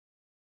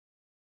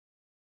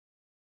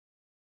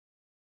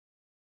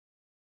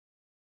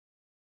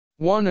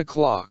1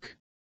 o'clock.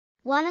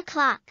 1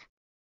 o'clock.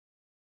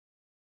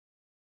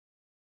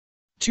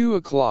 2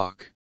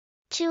 o'clock.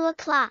 2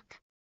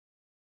 o'clock.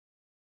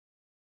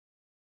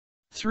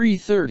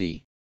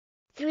 3:30.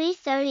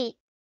 3:30.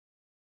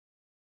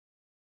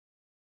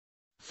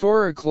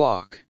 4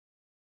 o'clock.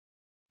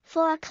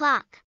 4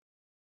 o'clock.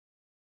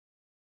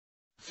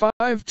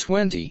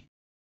 5:20.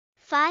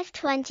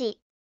 5:20.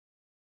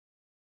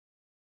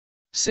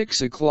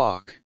 6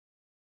 o'clock.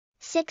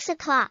 6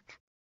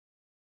 o'clock.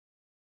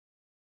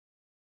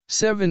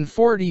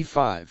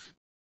 7:45.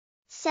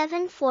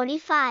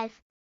 7:45.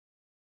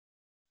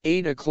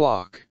 8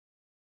 o'clock.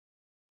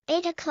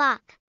 8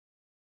 o'clock.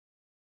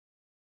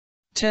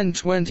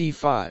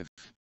 10:25.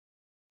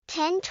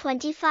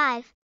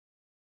 10:25.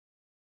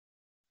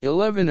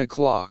 11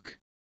 o'clock.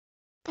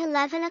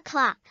 11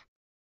 o'clock.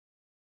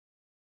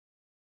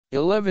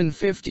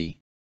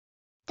 11:50.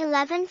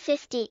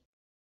 11:50.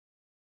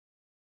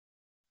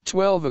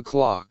 12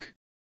 o'clock.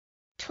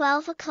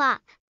 12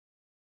 o'clock.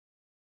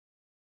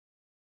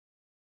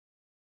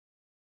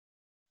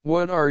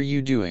 What are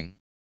you doing?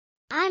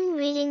 I'm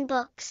reading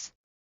books.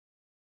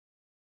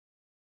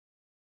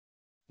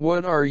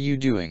 What are you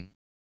doing?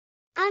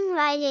 I'm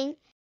writing.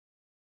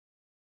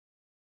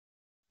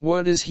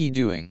 What is he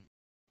doing?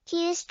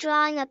 He is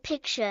drawing a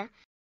picture.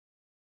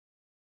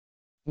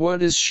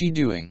 What is she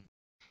doing?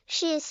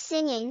 She is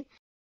singing.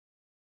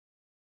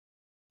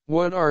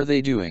 What are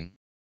they doing?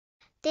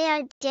 They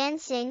are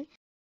dancing.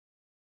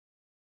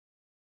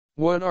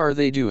 What are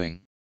they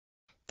doing?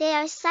 They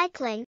are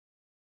cycling.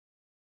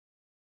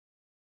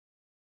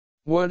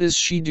 What is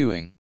she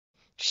doing?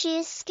 She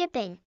is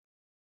skipping.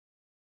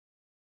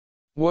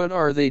 What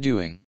are they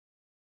doing?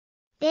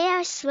 They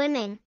are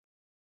swimming.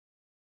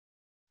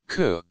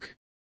 Cook.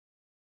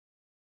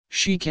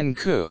 She can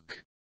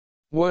cook.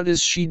 What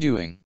is she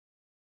doing?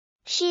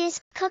 She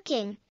is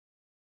cooking.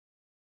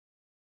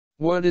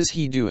 What is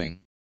he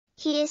doing?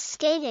 He is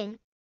skating.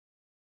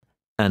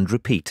 And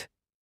repeat.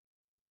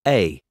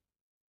 A.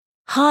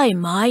 Hi,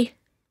 Mai.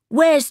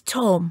 Where's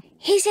Tom?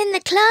 He's in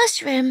the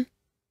classroom.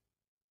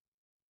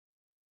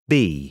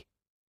 B.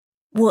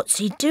 What's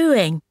he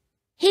doing?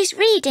 He's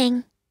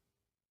reading.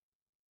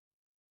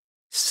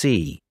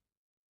 C.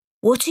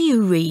 What are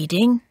you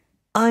reading?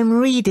 I'm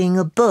reading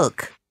a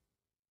book.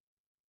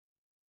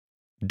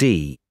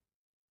 D.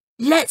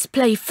 Let's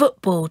play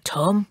football,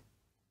 Tom.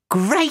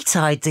 Great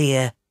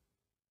idea.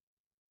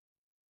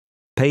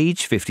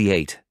 Page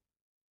 58.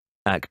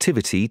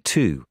 Activity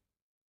 2.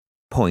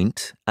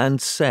 Point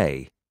and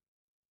say.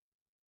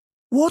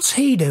 What's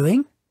he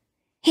doing?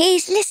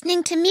 He's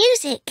listening to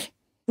music.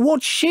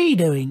 What's she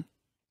doing?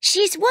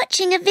 She's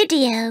watching a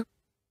video.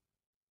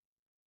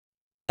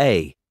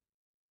 A.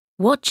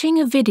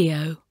 Watching a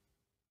video.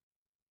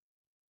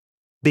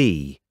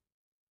 B.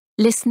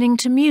 Listening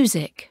to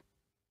music.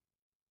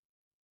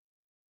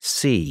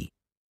 C.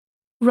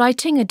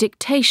 Writing a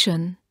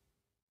dictation.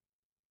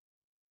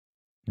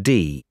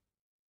 D.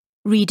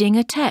 Reading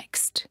a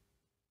text.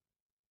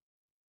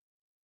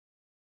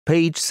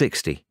 Page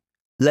 60.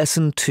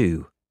 Lesson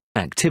 2.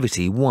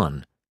 Activity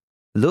 1.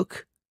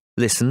 Look,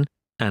 listen,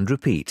 and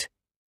repeat.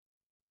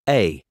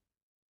 A.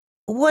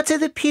 What are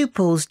the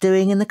pupils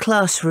doing in the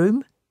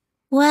classroom?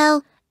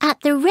 Well,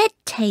 at the red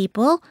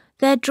table,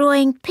 they're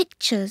drawing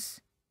pictures.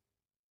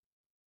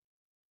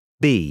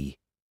 B.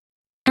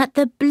 At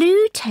the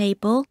blue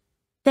table,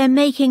 they're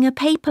making a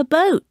paper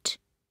boat.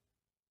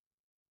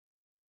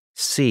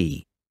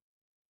 C.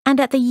 And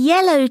at the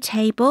yellow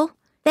table,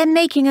 they're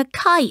making a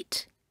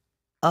kite.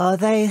 Are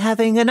they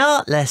having an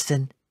art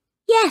lesson?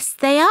 Yes,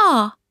 they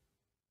are.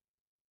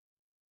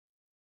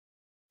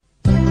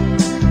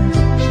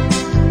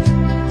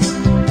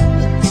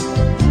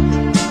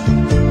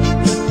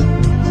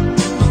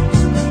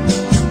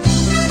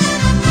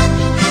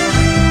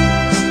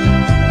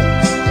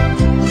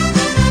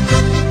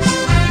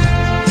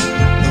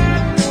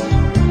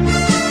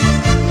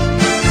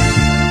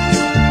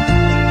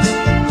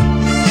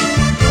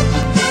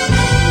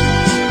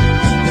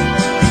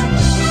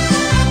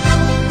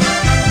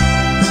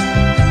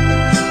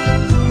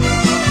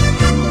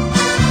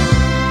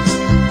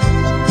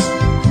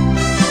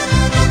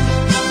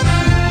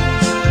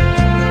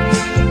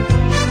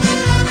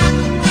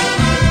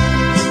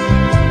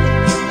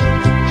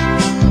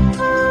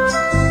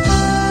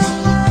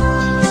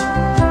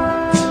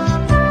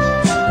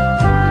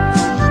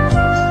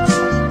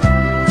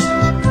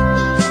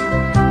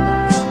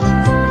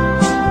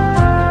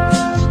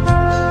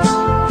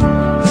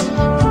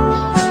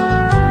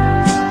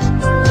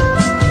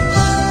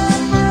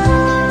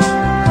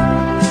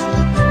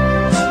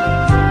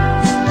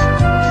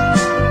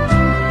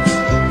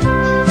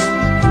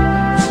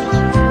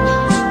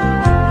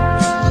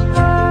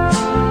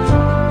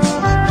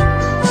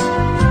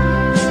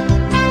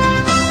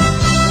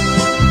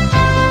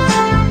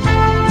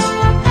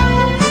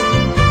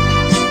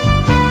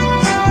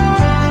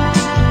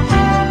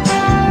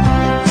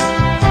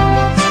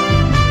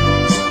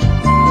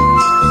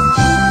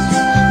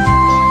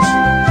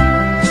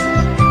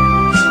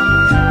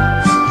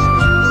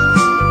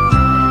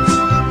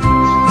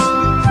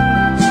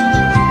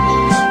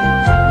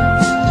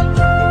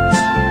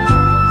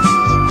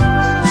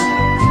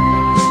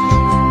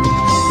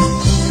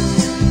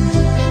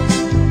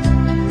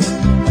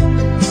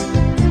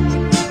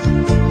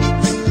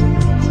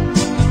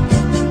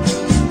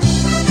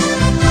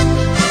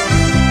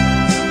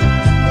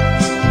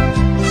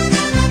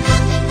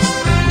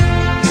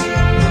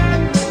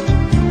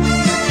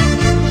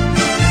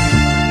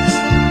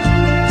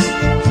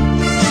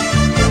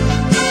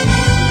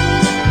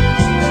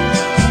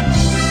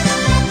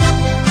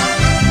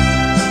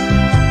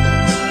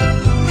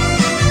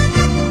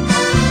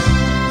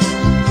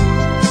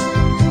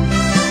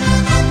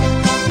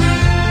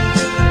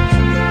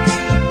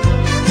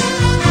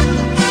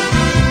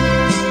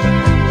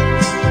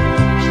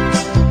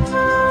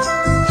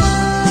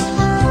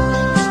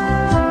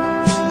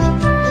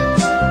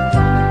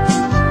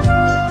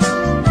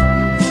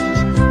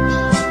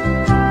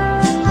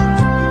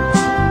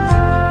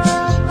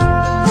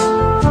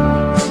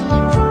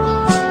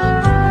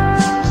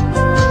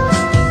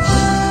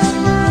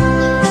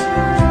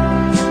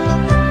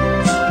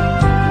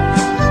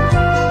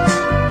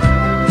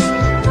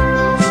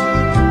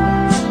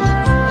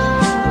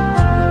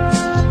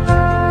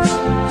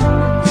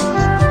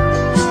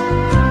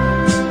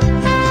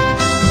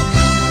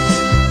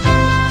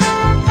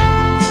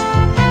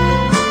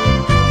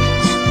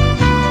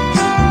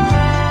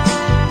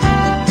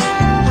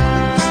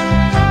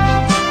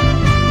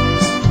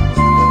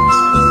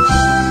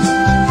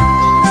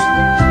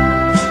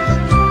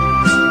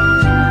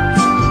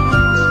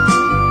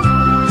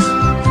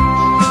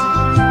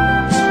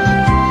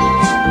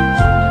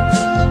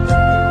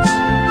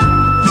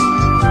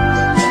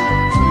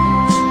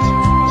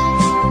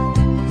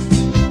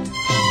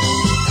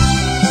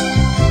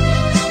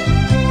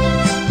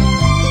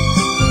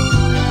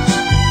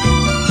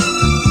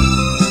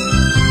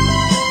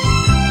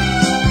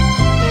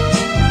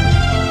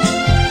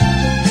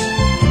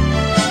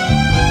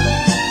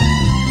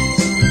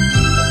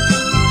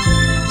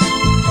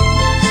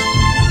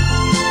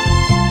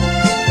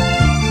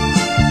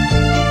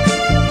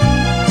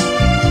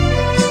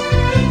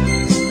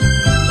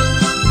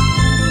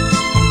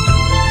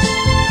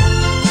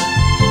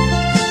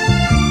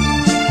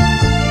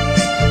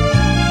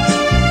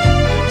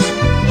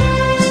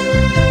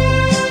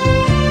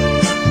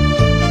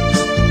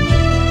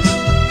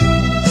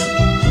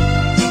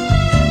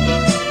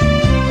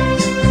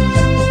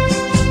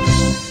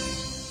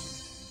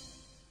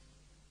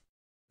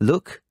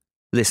 Look,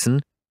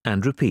 listen,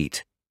 and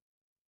repeat.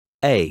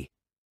 A.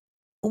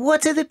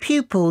 What are the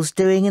pupils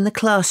doing in the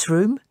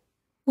classroom?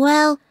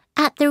 Well,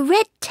 at the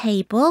red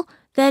table,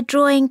 they're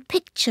drawing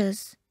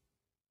pictures.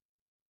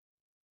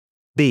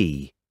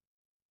 B.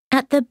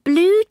 At the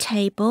blue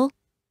table,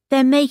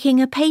 they're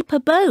making a paper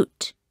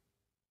boat.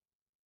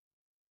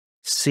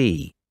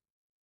 C.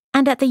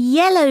 And at the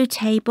yellow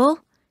table,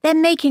 they're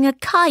making a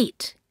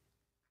kite.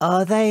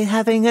 Are they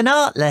having an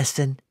art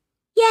lesson?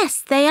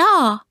 Yes, they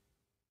are.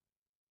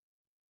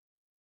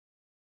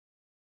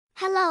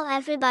 Hello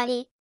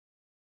everybody.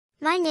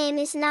 My name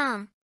is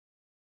Nam.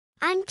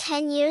 I'm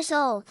 10 years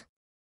old.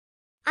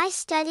 I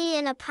study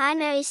in a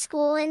primary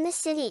school in the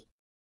city.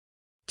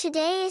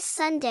 Today is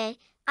Sunday.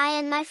 I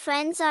and my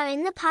friends are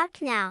in the park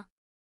now.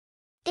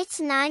 It's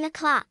 9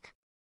 o'clock.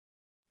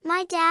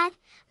 My dad,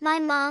 my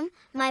mom,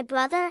 my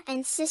brother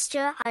and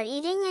sister are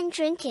eating and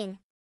drinking.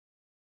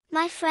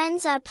 My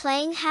friends are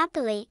playing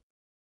happily.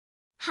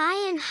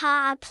 Hai and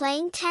Ha are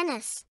playing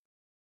tennis.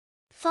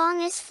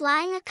 Fong is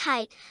flying a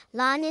kite,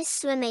 Lan is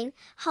swimming,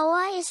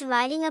 Hoa is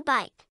riding a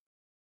bike.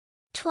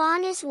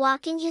 Tuan is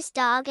walking his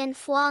dog and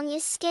Phuong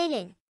is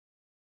skating.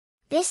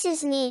 This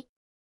is me.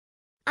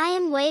 I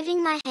am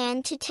waving my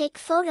hand to take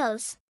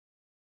photos.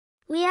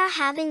 We are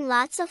having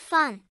lots of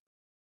fun.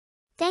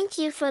 Thank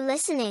you for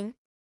listening.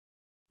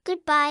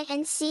 Goodbye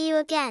and see you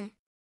again.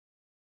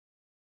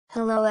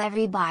 Hello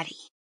everybody.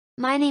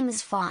 My name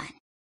is Fawn.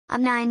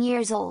 I'm 9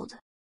 years old.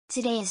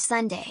 Today is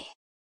Sunday.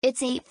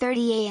 It's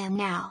 8:30 a.m.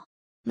 now.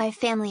 My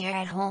family are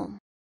at home.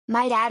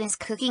 My dad is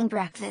cooking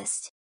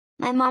breakfast.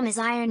 My mom is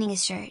ironing a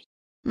shirt.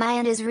 My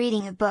aunt is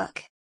reading a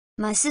book.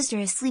 My sister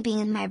is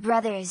sleeping and my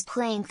brother is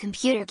playing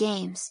computer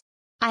games.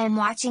 I am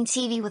watching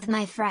TV with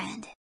my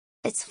friend.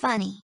 It's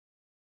funny.